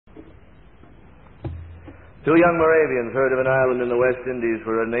Two young Moravians heard of an island in the West Indies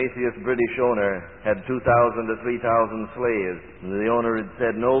where an atheist British owner had 2,000 to 3,000 slaves. And the owner had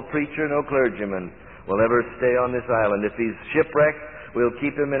said, no preacher, no clergyman will ever stay on this island. If he's shipwrecked, we'll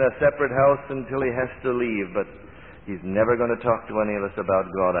keep him in a separate house until he has to leave. But he's never going to talk to any of us about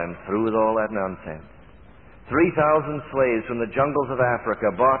God. I'm through with all that nonsense. 3,000 slaves from the jungles of Africa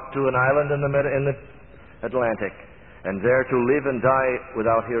brought to an island in the Atlantic, and there to live and die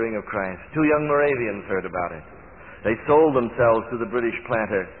without hearing of Christ. Two young Moravians heard about it. They sold themselves to the British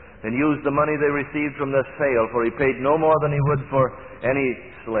planter and used the money they received from the sale, for he paid no more than he would for any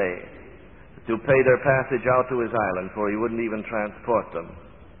slave, to pay their passage out to his island, for he wouldn't even transport them.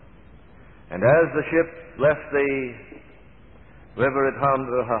 And as the ship left the river at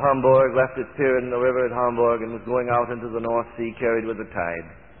Hamburg, left its pier in the river at Hamburg, and was going out into the North Sea, carried with the tide,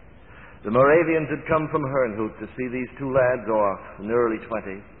 the Moravians had come from Herrnhut to see these two lads off in the early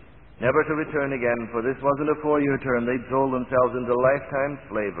 20s, never to return again, for this wasn't a 4-year term. They'd sold themselves into lifetime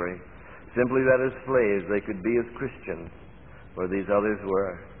slavery, simply that as slaves they could be as Christians, for these others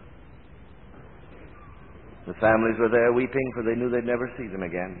were. The families were there weeping, for they knew they'd never see them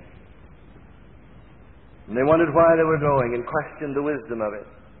again. And they wondered why they were going and questioned the wisdom of it.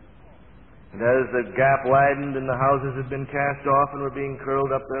 And as the gap widened and the houses had been cast off and were being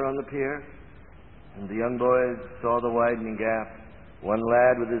curled up there on the pier, and the young boys saw the widening gap, one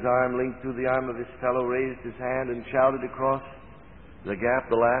lad with his arm linked through the arm of his fellow raised his hand and shouted across the gap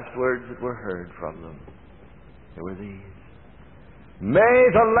the last words that were heard from them. They were these: "May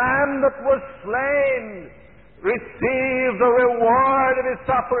the Lamb that was slain receive the reward of his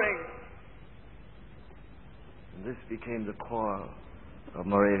suffering." And this became the core of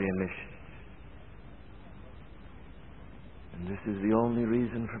Moravian mission. And this is the only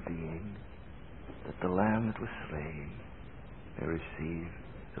reason for being, that the Lamb that was slain may receive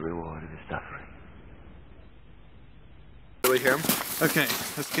the reward of his suffering. Really hear him? Okay,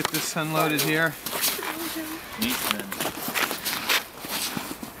 let's get this unloaded here.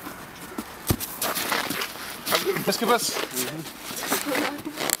 Escapus.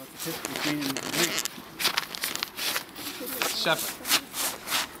 Shepherd.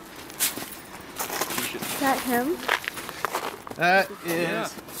 Is that him? That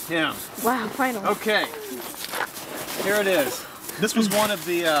is him. Wow, finally. Okay, here it is. This was one of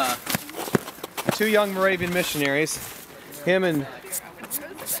the two young Moravian missionaries. Him and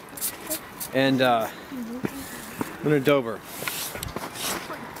Leonard Dober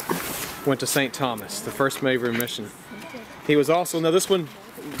went to St. Thomas, the first Moravian mission. He was also, now this one,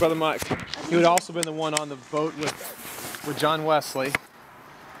 Brother Mike, he would also been the one on the boat with John Wesley,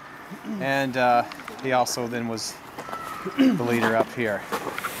 and he also then was the leader up here.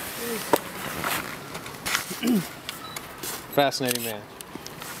 Fascinating man.